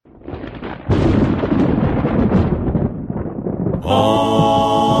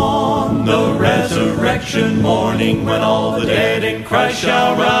On the resurrection morning, when all the dead in Christ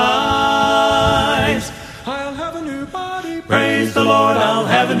shall rise, I'll have a new body. praise the Lord, I'll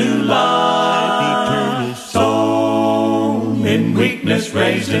have a new life. Eternal Sown in weakness,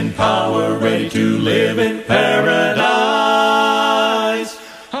 raised in power, ready to live in paradise.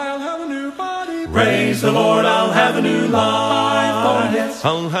 I'll have a new body. Praise the Lord, I'll have a new life. Oh yes,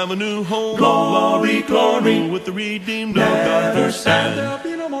 I'll have a new home. glory, glory, With the redeemed of never God. stand. There'll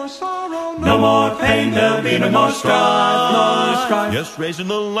be no more sorrow. No more pain, there'll be no more strife, no strife. Yes, raising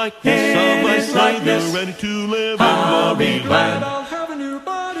the likeness In of my His likeness, Savior, ready to live I'll in be glory. glad. I'll have a new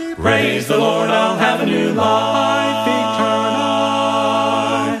body. Praise the Lord, I'll have a new life eternal.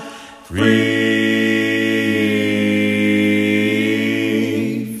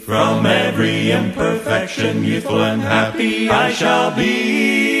 Free from every imperfection, youthful and happy I shall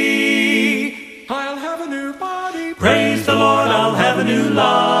be. I'll have a new body. Praise the Lord, I'll have a new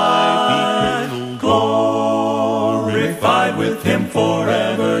life. Eternal Glorified with Him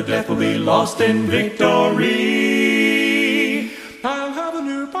forever, death will be lost in victory. I'll have a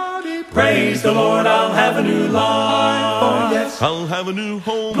new body. Praise the Lord, I'll have a new life. Oh yes, I'll have a new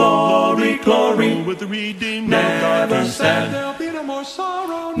home. glory, glory, With the redeemed of never God. stand. There'll be no more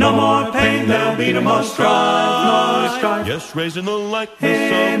sorrow. No more pain, there'll be no more strife, no strife. Yes, raising the likeness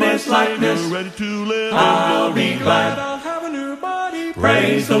In of my His likeness, Savior, ready to live I'll in be glory. glad. I'll have a new body.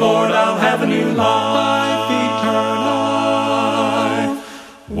 Praise the Lord, I'll have a new life eternal.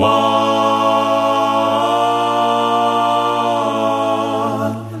 One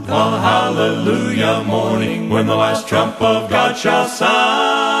hallelujah morning, when the last trump of God shall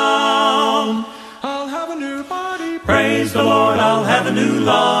sound. I'll have a new body. Praise the Lord, I'll have a new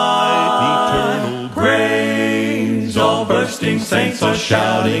life. Eternal Praise, all bursting saints are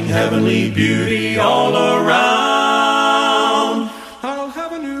shouting heavenly beauty all around. I'll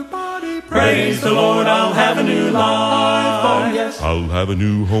have a new body. Praise the Lord, I'll have a new life. Oh yes, I'll have a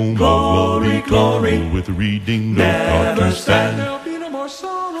new home. Glory, glory, With the redeemed of never God. stand. There'll be no more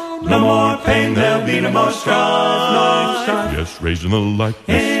sorrow. No more pain, there'll be no more strife, no strife. Yes, raising the likeness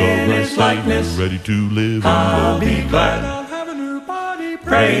In of my His likeness, Savior, ready to live I'll in be glory. glad. I'll have a new body.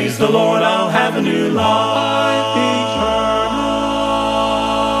 Praise the Lord, I'll have a new life eternal.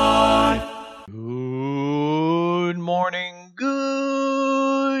 Good morning,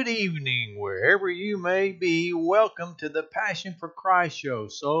 good evening, wherever you may be. Welcome to the Passion for Christ show.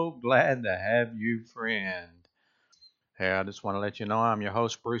 So glad to have you, friend. Hey, I just want to let you know I'm your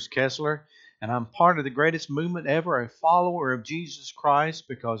host, Bruce Kessler, and I'm part of the greatest movement ever, a follower of Jesus Christ,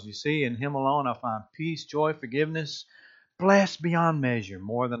 because you see, in Him alone I find peace, joy, forgiveness, blessed beyond measure,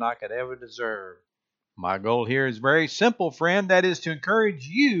 more than I could ever deserve. My goal here is very simple, friend. That is to encourage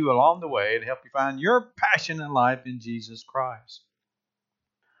you along the way to help you find your passion in life in Jesus Christ.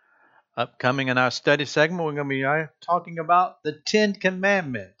 Upcoming in our study segment, we're going to be talking about the Ten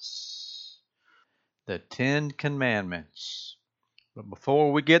Commandments. The Ten Commandments. But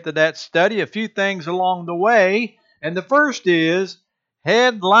before we get to that study, a few things along the way. And the first is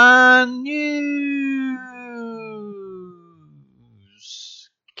headline news.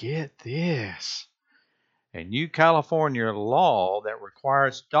 Get this. A new California law that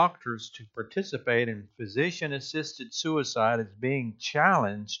requires doctors to participate in physician-assisted suicide is being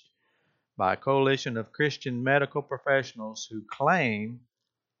challenged by a coalition of Christian medical professionals who claim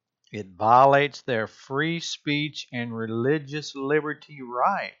it violates their free speech and religious liberty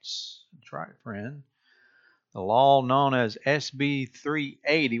rights. That's right, friend. The law known as SB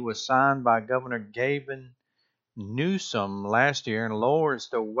 380 was signed by Governor Gavin Newsom last year and lowers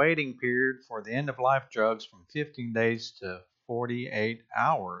the waiting period for the end-of-life drugs from 15 days to 48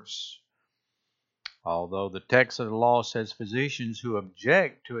 hours. Although the text of the law says physicians who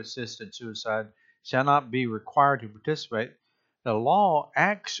object to assisted suicide shall not be required to participate, the law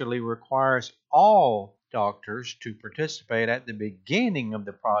actually requires all doctors to participate at the beginning of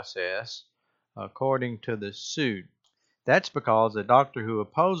the process, according to the suit. That's because a doctor who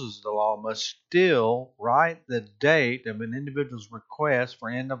opposes the law must still write the date of an individual's request for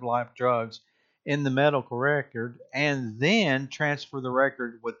end-of-life drugs in the medical record and then transfer the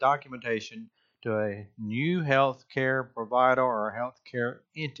record with documentation to a new health care provider or health care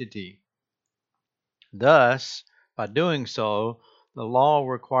entity. Thus, by doing so, the law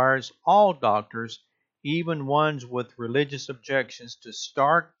requires all doctors, even ones with religious objections, to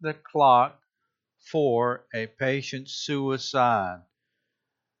start the clock for a patient's suicide.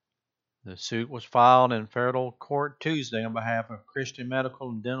 The suit was filed in federal court Tuesday on behalf of Christian Medical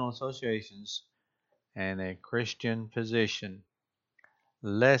and Dental Associations and a Christian physician,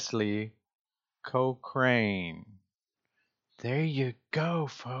 Leslie Cochrane. There you go,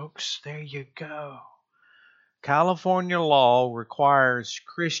 folks. There you go. California law requires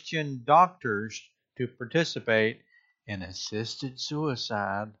Christian doctors to participate in assisted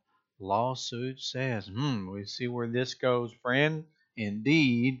suicide. Lawsuit says, we see where this goes, friend.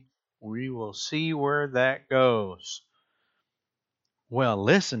 Indeed, we will see where that goes. Well,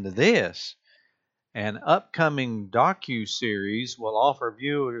 listen to this. An upcoming docu-series will offer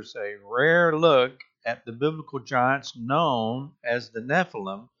viewers a rare look at the biblical giants known as the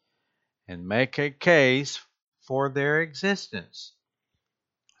Nephilim and make a case for their existence.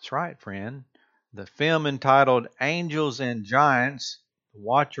 That's right, friend. The film entitled Angels and Giants, The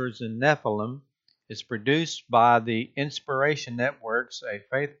Watchers and Nephilim is produced by the Inspiration Networks, a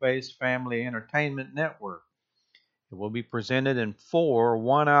faith-based family entertainment network. It will be presented in 4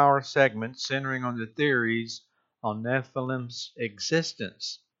 one-hour segments centering on the theories on Nephilim's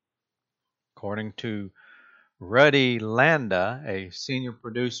existence. According to Ruddy Landa, a senior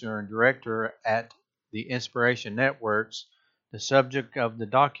producer and director at the Inspiration Networks, the subject of the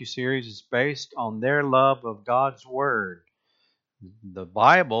docuseries is based on their love of God's Word. The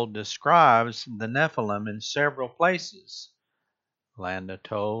Bible describes the Nephilim in several places, Landa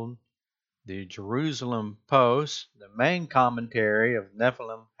told the Jerusalem Post. The main commentary of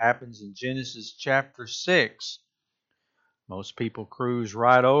Nephilim happens in Genesis chapter 6. Most people cruise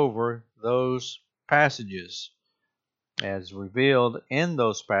right over those passages. As revealed in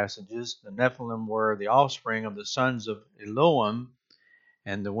those passages, the Nephilim were the offspring of the sons of Elohim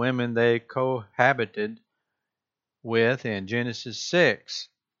and the women they cohabited with in Genesis 6.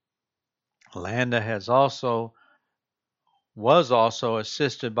 Landa was also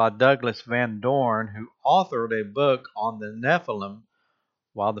assisted by Douglas Van Dorn, who authored a book on the Nephilim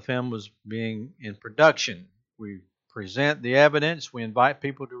while the film was being in production. We present the evidence, we invite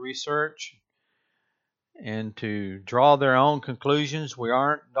people to research and to draw their own conclusions. We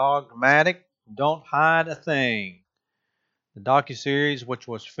aren't dogmatic, don't hide a thing. The docuseries, which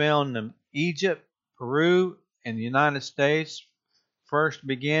was filmed in Egypt, Peru, and the United States, first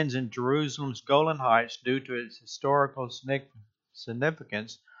begins in Jerusalem's Golan Heights due to its historical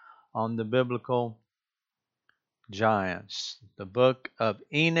significance on the biblical giants. The Book of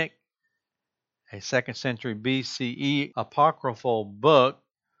Enoch, a 2nd century BCE apocryphal book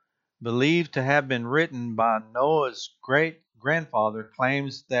believed to have been written by Noah's great-grandfather,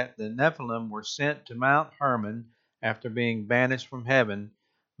 claims that the Nephilim were sent to Mount Hermon after being banished from heaven.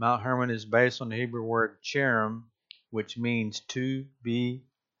 Mount Hermon is based on the Hebrew word cherem, which means to be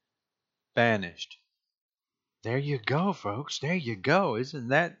banished. There you go, folks. There you go. Isn't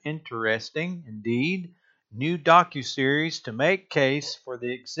that interesting? Indeed, new docuseries to make case for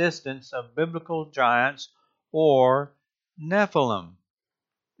the existence of biblical giants or Nephilim.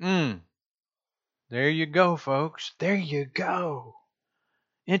 There you go, folks. There you go.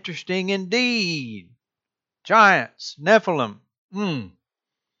 Interesting indeed. Giants, Nephilim.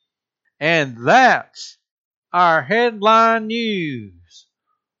 And that's our headline news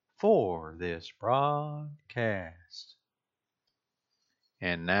for this broadcast.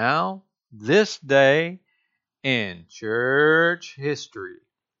 And now, this day in church history.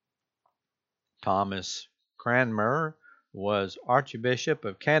 Thomas Cranmer was Archbishop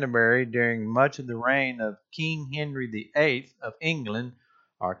of Canterbury during much of the reign of King Henry VIII of England,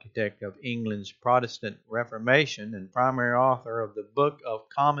 architect of England's Protestant Reformation and primary author of the Book of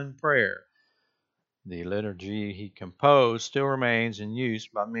Common Prayer. The liturgy he composed still remains in use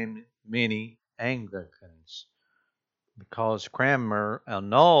by many Anglicans. Because Cranmer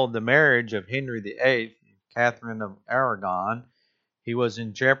annulled the marriage of Henry VIII and Catherine of Aragon, he was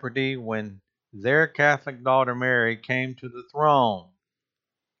in jeopardy when their Catholic daughter Mary came to the throne.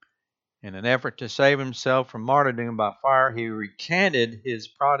 In an effort to save himself from martyrdom by fire, he recanted his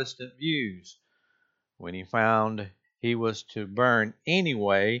Protestant views. When he found he was to burn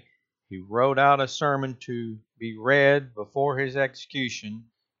anyway, he wrote out a sermon to be read before his execution,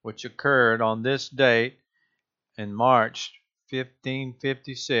 which occurred on this date in March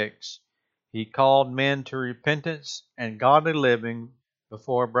 1556. He called men to repentance and godly living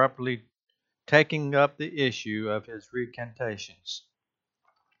before abruptly taking up the issue of his recantations.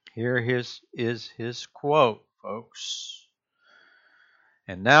 Here is his quote, folks.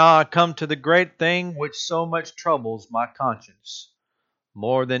 And now I come to the great thing which so much troubles my conscience,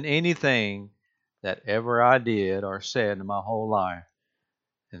 more than anything that ever I did or said in my whole life.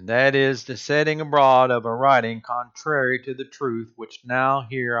 And that is the setting abroad of a writing contrary to the truth, which now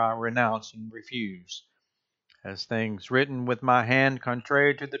here I renounce and refuse. As things written with my hand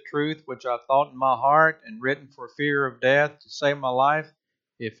contrary to the truth, which I thought in my heart, and written for fear of death, to save my life,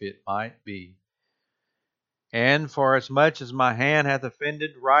 if it might be. And for as much as my hand hath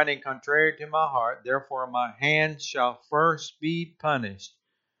offended, writing contrary to my heart, therefore my hand shall first be punished.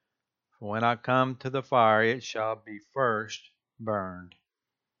 For when I come to the fire, it shall be first burned.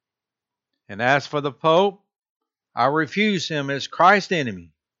 And as for the Pope, I refuse him as Christ's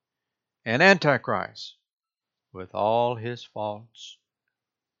enemy and Antichrist with all his false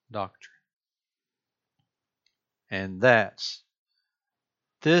doctrine. And that's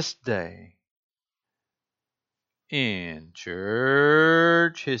this day in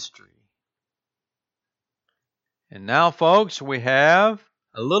church history. And now, folks, we have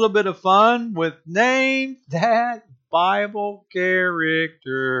a little bit of fun with Name That Bible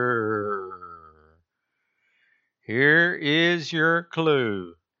Character. Here is your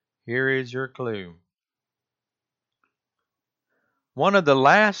clue. Here is your clue. One of the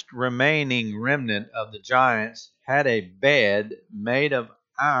last remaining remnant of the giants had a bed made of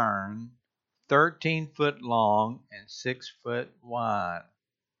iron, 13 foot long and 6 foot wide.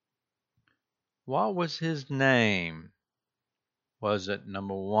 What was his name? Was it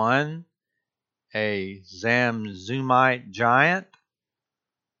number 1, a Zamzummite giant?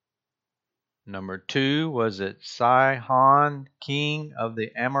 Number 2, was it Sihon, king of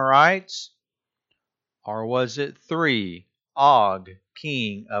the Amorites? Or was it 3, Og,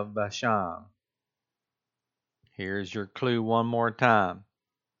 king of Bashan? Here's your clue one more time.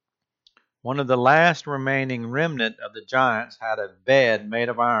 One of the last remaining remnant of the giants had a bed made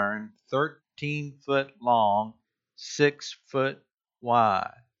of iron, 13 foot long, 6 foot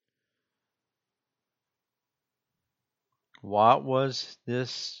wide. What was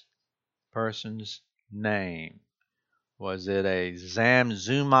this person's name? Was it a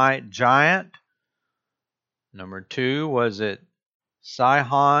Zamzummite giant? Number 2, was it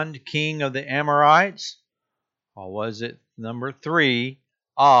Sihon, king of the Amorites? Or was it number 3,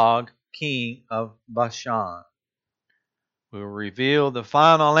 Og, king of Bashan? We'll reveal the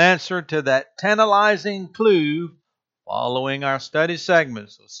final answer to that tantalizing clue following our study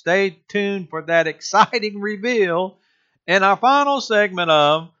segment. So stay tuned for that exciting reveal in our final segment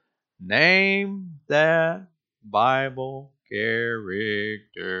of Name That Bible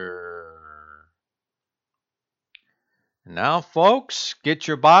Character. Now, folks, get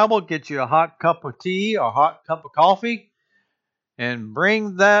your Bible, get you a hot cup of tea or hot cup of coffee, and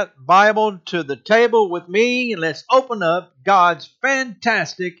bring that Bible to the table with me, and let's open up God's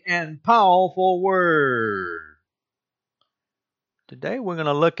fantastic and powerful Word. Today we're going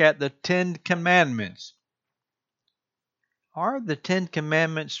to look at the 10 Commandments. Are the 10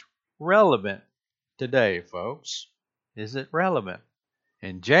 Commandments relevant today, folks? Is it relevant?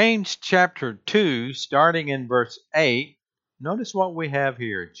 In James chapter 2, starting in verse 8, notice what we have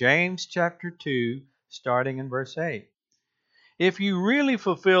here. James chapter 2, starting in verse 8. If you really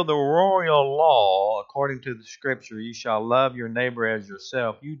fulfill the royal law according to the Scripture, you shall love your neighbor as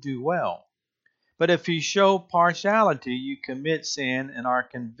yourself, you do well. But if you show partiality, you commit sin and are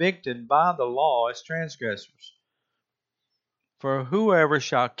convicted by the law as transgressors. For whoever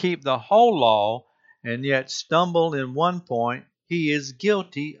shall keep the whole law and yet stumble in one point, he is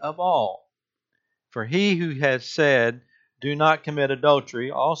guilty of all. For he who has said, do not commit adultery,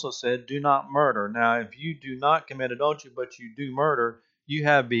 also said, do not murder. Now, if you do not commit adultery, but you do murder, you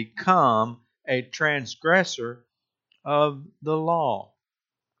have become a transgressor of the law.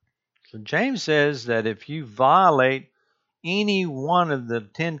 So James says that if you violate any one of the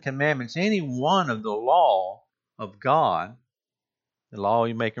 10 Commandments, any one of the law of God, the law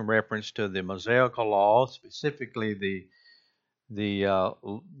you're making reference to the Mosaical law, specifically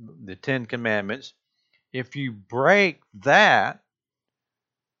the 10 Commandments, if you break that,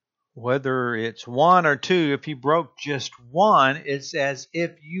 whether it's 1 or 2, if you broke just one, it's as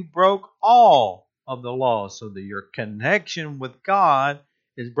if you broke all of the law. So that your connection with God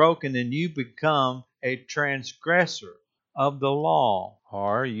is broken and you become a transgressor of the law,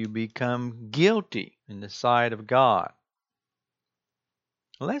 or you become guilty in the sight of God.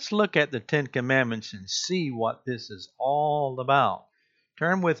 Let's look at the 10 Commandments and see what this is all about.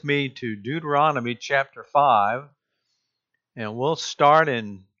 Turn with me to Deuteronomy chapter 5, and we'll start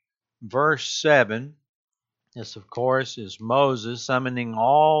in verse 7. This, of course, is Moses summoning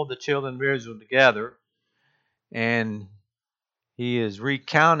all the children of Israel together, and he is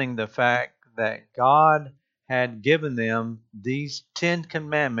recounting the fact that God had given them these 10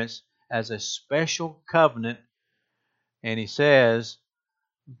 commandments as a special covenant, and he says,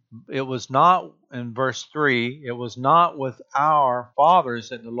 it was not, in verse 3, it was not with our fathers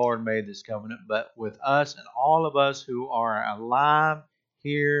that the Lord made this covenant, but with us and all of us who are alive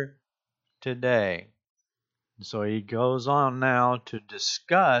here today. So he goes on now to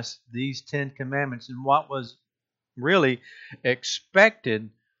discuss these 10 commandments and what was really expected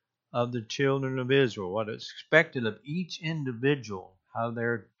of the children of Israel, what is expected of each individual, how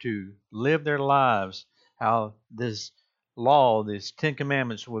they're to live their lives, how this law, these Ten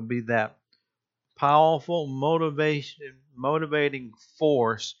Commandments would be that powerful motivating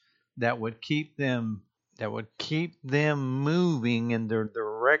force that would keep them moving in the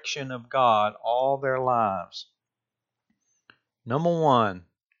direction of God all their lives. Number one,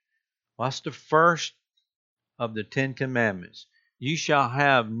 what's the first of the Ten Commandments? You shall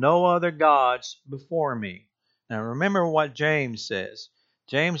have no other gods before me. Now remember what James says.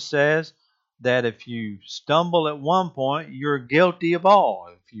 James says that if you stumble at one point, you're guilty of all.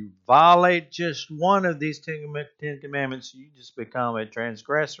 If you violate just one of these Ten Commandments, you just become a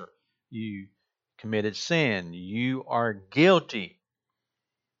transgressor. You committed sin. You are guilty.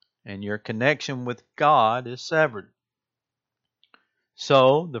 And your connection with God is severed.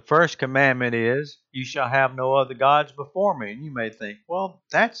 So the first commandment is, you shall have no other gods before me. And you may think, well,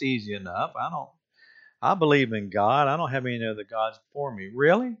 that's easy enough. I believe in God. I don't have any other gods before me.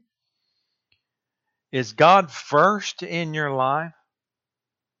 Really? Is God first in your life?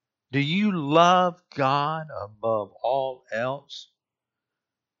 Do you love God above all else?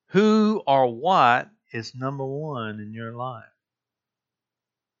 Who or what is number one in your life?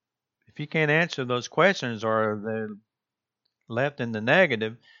 If you can't answer those questions, or they're left in the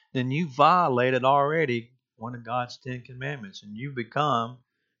negative, then you violated already one of God's Ten Commandments, and you become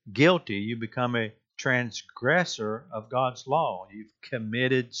guilty. You become a transgressor of God's law. You've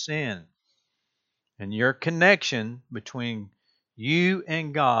committed sin. And your connection between you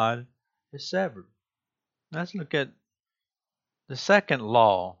and God is severed. Let's look at the second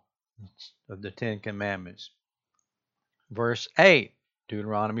law of the Ten Commandments. Verse 8,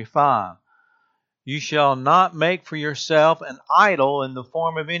 Deuteronomy 5. You shall not make for yourself an idol in the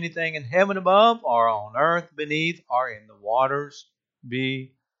form of anything in heaven above, or on earth beneath, or in the waters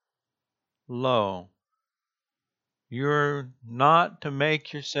below. You're not to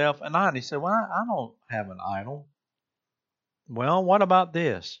make yourself an idol. He said, well, I don't have an idol. Well, what about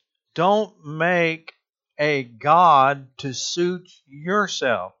this? Don't make a God to suit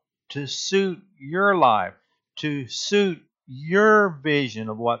yourself, to suit your life, to suit your vision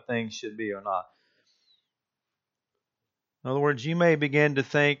of what things should be or not. In other words, you may begin to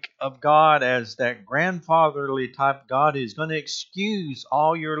think of God as that grandfatherly type God who's going to excuse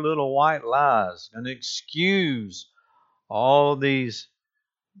all your little white lies, going to excuse all these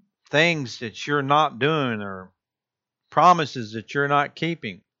things that you're not doing or promises that you're not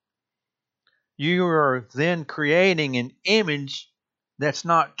keeping. You are then creating an image that's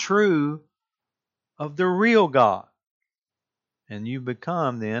not true of the real God. And you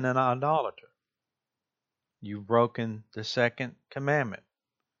become then an idolater. You've broken the second commandment.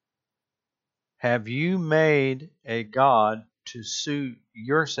 Have you made a God to suit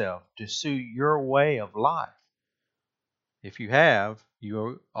yourself, to suit your way of life? If you have,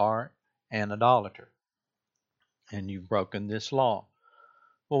 you are an idolater. And you've broken this law.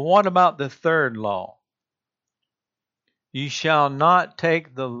 Well, what about the third law? You shall not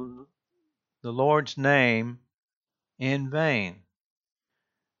take the Lord's name in vain.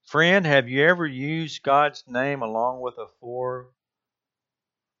 Friend, have you ever used God's name along with a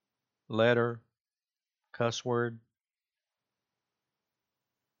 4-letter cuss word?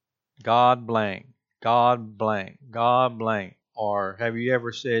 God blank, God blank, God blank. Or have you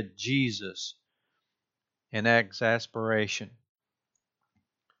ever said Jesus in exasperation?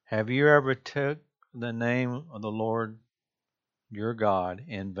 Have you ever took the name of the Lord your God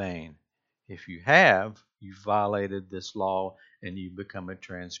in vain? If you have, you violated this law and you become a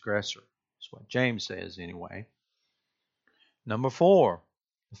transgressor. That's what James says anyway. Number 4,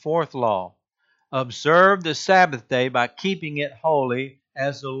 the fourth law. Observe the Sabbath day by keeping it holy,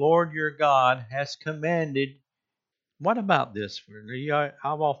 as the Lord your God has commanded. What about this? I've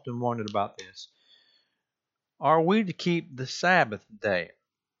often wondered about this. Are we to keep the Sabbath day?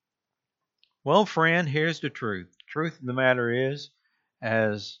 Well, friend, here's the truth. The truth of the matter is,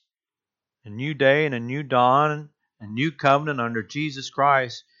 as a new day and a new dawn, a new covenant under Jesus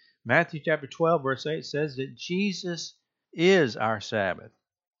Christ, Matthew chapter 12, verse 8 says that Jesus is our Sabbath.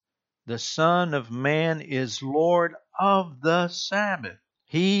 The Son of Man is Lord of the Sabbath.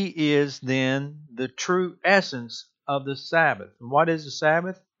 He is then the true essence of the Sabbath. And what is the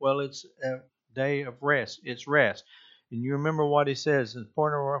Sabbath? Well, it's a day of rest. It's rest. And you remember what he says. It's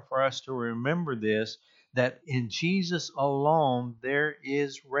important for us to remember this, that in Jesus alone there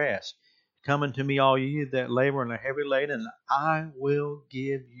is rest. Come unto me, all ye that labor and are heavy laden, and I will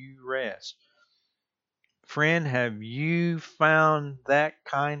give you rest. Friend, have you found that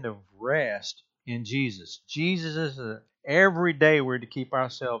kind of rest in Jesus. Jesus is every day we're to keep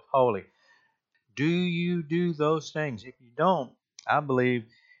ourselves holy. Do you do those things? If you don't, I believe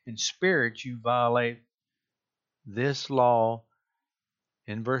in spirit you violate this law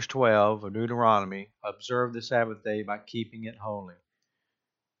in verse 12 of Deuteronomy. Observe the Sabbath day by keeping it holy.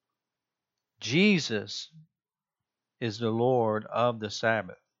 Jesus is the Lord of the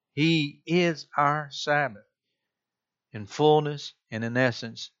Sabbath. He is our Sabbath. In fullness and in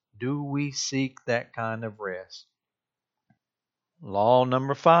essence, do we seek that kind of rest? Law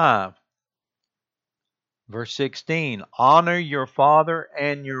number 5, verse 16. Honor your father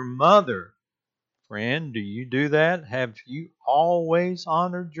and your mother. Friend, do you do that? Have you always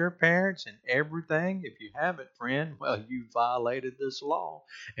honored your parents in everything? If you haven't, friend, well, you violated this law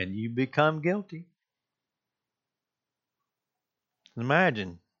and you become guilty.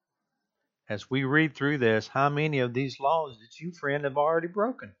 Imagine, as we read through this, how many of these laws that you, friend, have already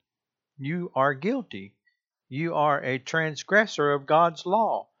broken. You are guilty. You are a transgressor of God's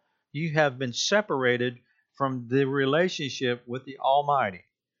law. You have been separated from the relationship with the Almighty.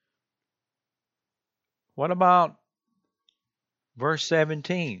 What about verse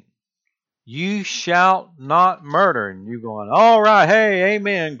 17? You shall not murder. And you're going, all right, hey,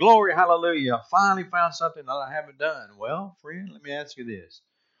 amen, glory, hallelujah. I finally found something that I haven't done. Well, friend, let me ask you this.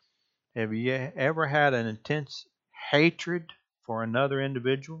 Have you ever had an intense hatred for another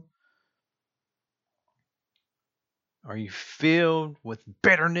individual? Are you filled with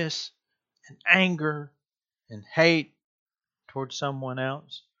bitterness and anger and hate towards someone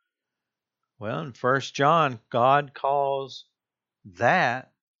else? Well, in 1 John, God calls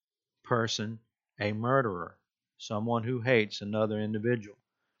that person a murderer, someone who hates another individual.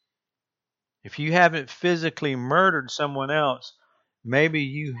 If you haven't physically murdered someone else, maybe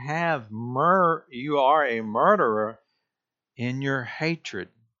you are a murderer in your hatred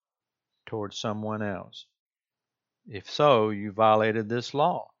towards someone else. If so, you violated this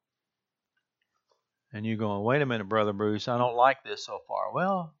law. And you're going, wait a minute, Brother Bruce, I don't like this so far.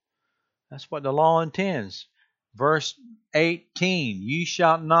 Well, that's what the law intends. Verse 18, you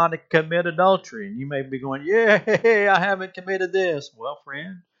shall not commit adultery. And you may be going, yeah, I haven't committed this. Well,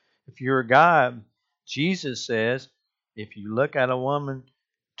 friend, if you're a guy, Jesus says, if you look at a woman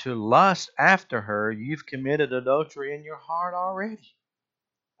to lust after her, you've committed adultery in your heart already.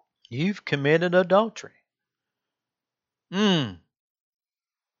 You've committed adultery. And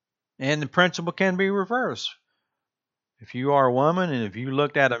the principle can be reversed. If you are a woman and if you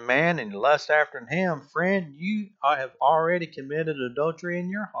looked at a man and lust after him, friend, you have already committed adultery in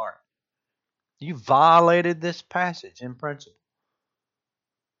your heart. You violated this passage in principle.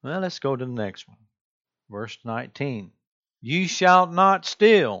 Well, let's go to the next one. Verse 19. You shall not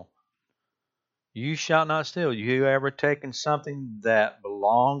steal. You shall not steal. You ever taken something that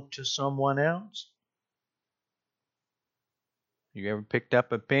belonged to someone else? You ever picked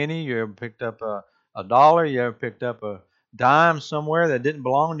up a penny? You ever picked up a dollar? You ever picked up a dime somewhere that didn't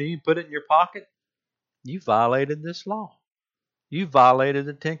belong to you, put it in your pocket? You violated this law. You violated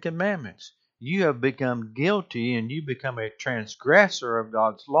the 10 Commandments. You have become guilty and you become a transgressor of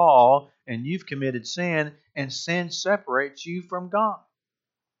God's law and you've committed sin, and sin separates you from God.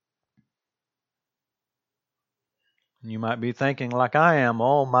 And you might be thinking like I am,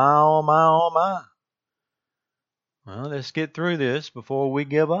 oh my, oh my, oh my. Well, let's get through this before we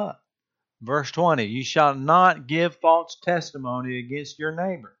give up. Verse 20, you shall not give false testimony against your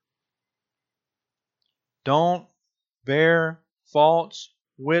neighbor. Don't bear false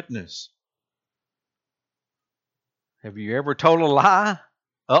witness. Have you ever told a lie?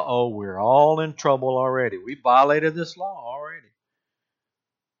 Uh-oh, we're all in trouble already. We violated this law already.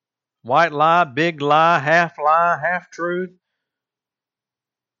 White lie, big lie, half truth.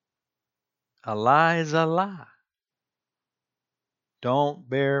 A lie is a lie. Don't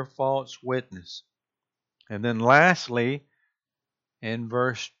bear false witness. And then lastly, in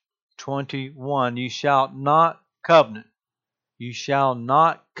verse 21, you shall not covet. You shall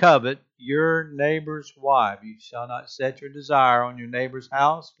not covet your neighbor's wife. You shall not set your desire on your neighbor's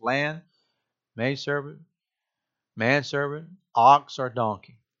house, land, manservant, ox, or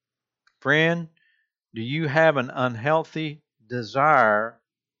donkey. Friend, do you have an unhealthy desire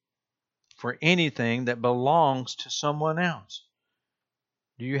for anything that belongs to someone else?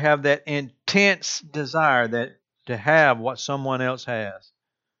 Do you have that intense desire to have what someone else has?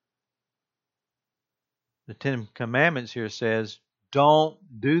 The 10 Commandments here says, don't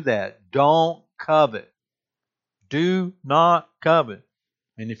do that. Don't covet. Do not covet.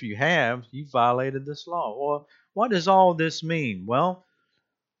 And if you have, you violated this law. Well, what does all this mean? Well,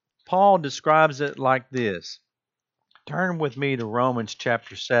 Paul describes it like this. Turn with me to Romans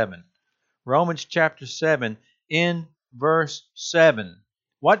chapter 7. Romans chapter 7 in verse 7.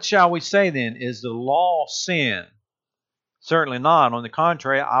 What shall we say then? Is the law sin? Certainly not. On the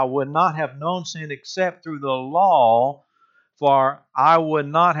contrary, I would not have known sin except through the law, for I would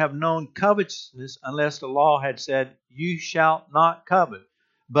not have known covetousness unless the law had said, You shalt not covet.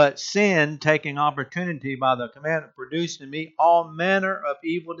 But sin, taking opportunity by the commandment, produced in me all manner of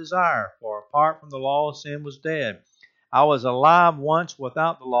evil desire. For apart from the law, sin was dead. I was alive once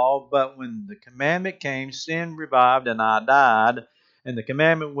without the law, but when the commandment came, sin revived, and I died. And the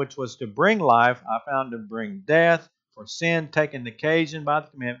commandment which was to bring life, I found to bring death. For sin, taking occasion by the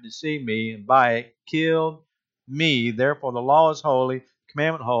commandment, deceived me, and by it killed me. Therefore the law is holy, the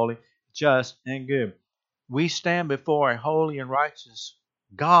commandment holy, just, and good. We stand before a holy and righteous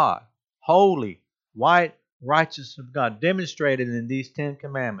God. Holy, white, righteous of God, demonstrated in these 10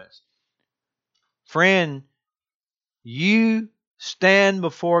 commandments. Friend, you stand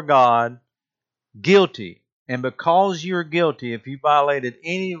before God guilty. And because you're guilty, if you violated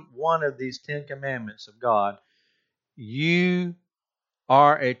any one of these 10 commandments of God, you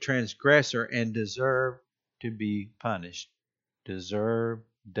are a transgressor and deserve to be punished, deserve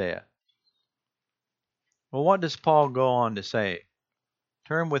death. Well, what does Paul go on to say?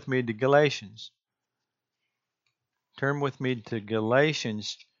 Turn with me to Galatians. Turn with me to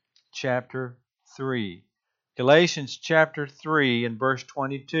Galatians chapter 3. Galatians chapter 3 and verse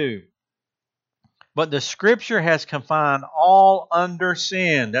 22. But the Scripture has confined all under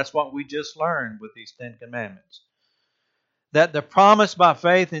sin. That's what we just learned with these 10 commandments. That the promise by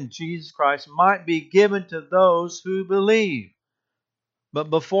faith in Jesus Christ might be given to those who believe. But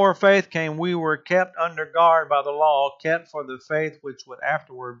before faith came, we were kept under guard by the law, kept for the faith which would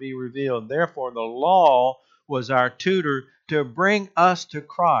afterward be revealed. Therefore, the law was our tutor to bring us to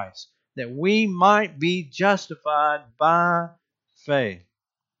Christ, that we might be justified by faith.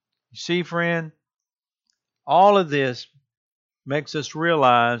 You see, friend, all of this makes us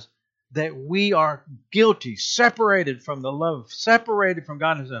realize that we are guilty, separated from the love, separated from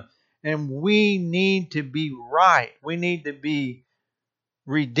God Himself. And we need to be right. We need to be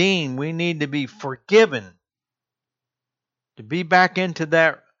redeemed. We need to be forgiven. To be back into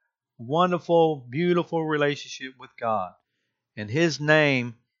that wonderful, beautiful relationship with God. And His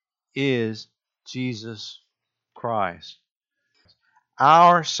name is Jesus Christ.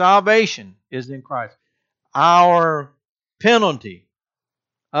 Our salvation is in Christ. Our penalty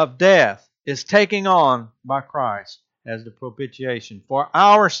of death is taken on by Christ as the propitiation. For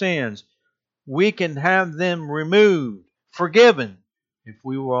our sins, we can have them removed, forgiven, if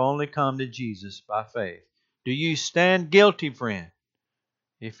we will only come to Jesus by faith. Do you stand guilty, friend?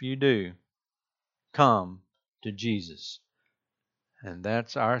 If you do, come to Jesus. And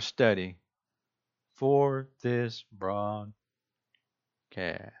that's our study for this broadcast.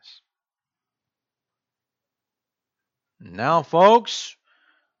 Now, folks,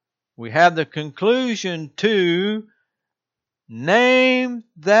 we have the conclusion to name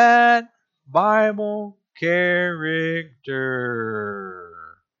that Bible character.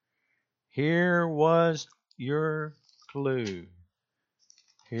 Here was your clue.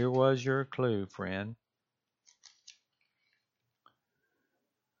 Here was your clue, friend.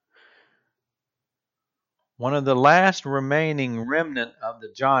 One of the last remaining remnant of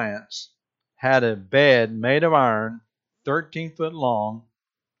the giants had a bed made of iron, 13 foot long,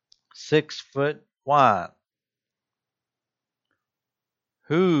 6 foot wide.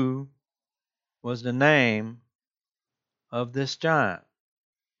 Who was the name of this giant?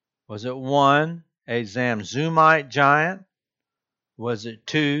 Was it 1, a Zamzummite giant? Was it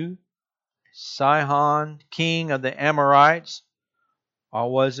 2, Sihon, king of the Amorites?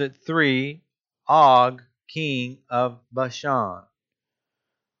 Or was it 3, Og, king of Bashan?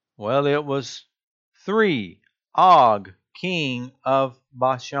 Well, it was 3, Og, king of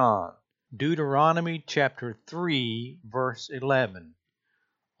Bashan. Deuteronomy chapter 3, verse 11.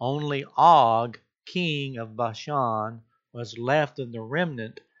 Only Og, king of Bashan, was left of the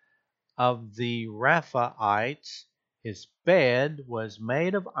remnant of the Rephaites. His bed was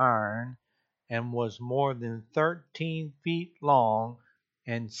made of iron and was more than 13 feet long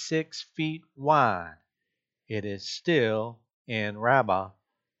and 6 feet wide. It is still in Rabbah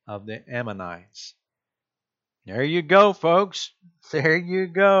of the Ammonites. There you go, folks. There you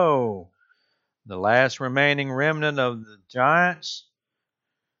go. The last remaining remnant of the giants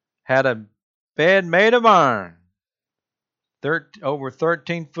had a bed made of iron, over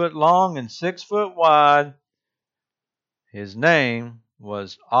 13 foot long and 6 foot wide. His name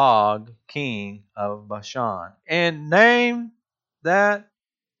was Og, king of Bashan. And name that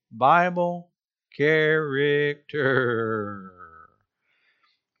Bible character.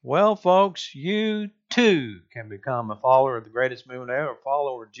 Well, folks, you too can become a follower of the greatest movement ever, a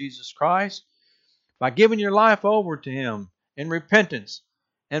follower of Jesus Christ, by giving your life over to Him in repentance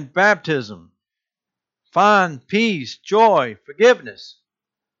and baptism. Find peace, joy, forgiveness.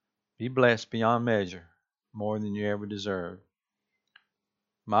 Be blessed beyond measure, more than you ever deserved.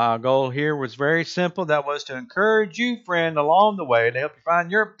 My goal here was very simple. That was to encourage you, friend, along the way to help you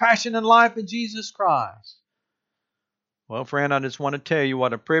find your passion in life in Jesus Christ. Well, friend, I just want to tell you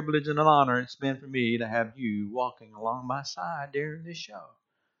what a privilege and an honor it's been for me to have you walking along my side during this show.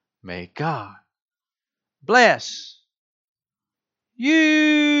 May God bless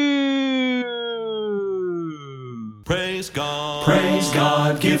you. Praise God. Praise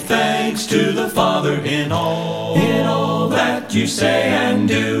God, give thanks to the Father in all that you say and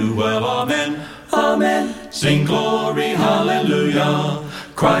do. Well, amen, amen. Sing glory, hallelujah.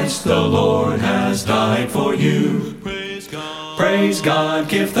 Christ the Lord has died for you. Praise God. Praise God,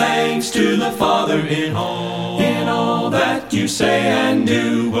 give thanks to the Father in all that you say and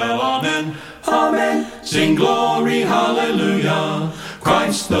do. Well, amen, amen. Sing glory, hallelujah.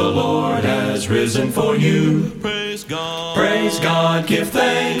 Christ the Lord has risen for you. Praise God. Praise God, give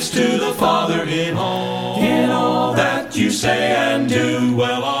thanks to the Father in all that you say and do.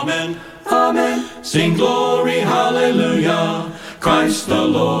 Well, amen, amen. Sing glory, hallelujah. Christ the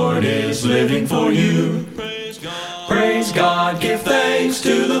Lord is living for you. Praise God. Praise God, give thanks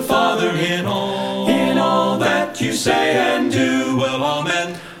to the Father in all that you say and do. Well,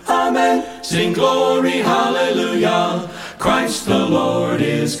 amen, amen. Sing glory, hallelujah. Christ the Lord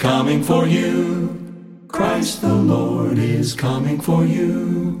is coming for you. Christ the Lord is coming for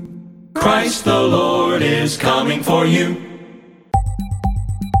you. Christ the Lord is coming for you.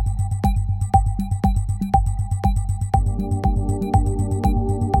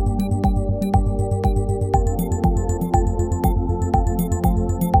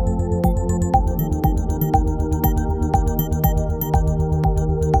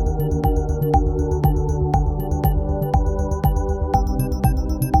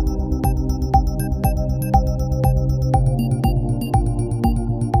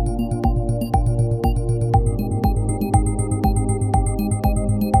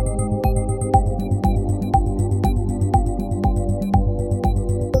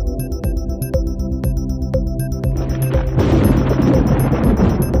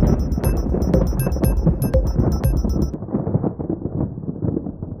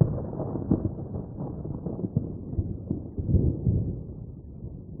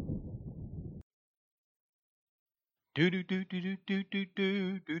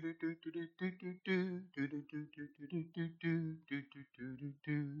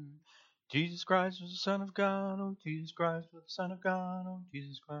 Jesus Christ was the Son of God. Oh, Jesus Christ was the Son of God. Oh,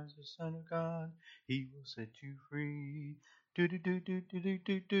 Jesus Christ was the Son of God. He will set you free.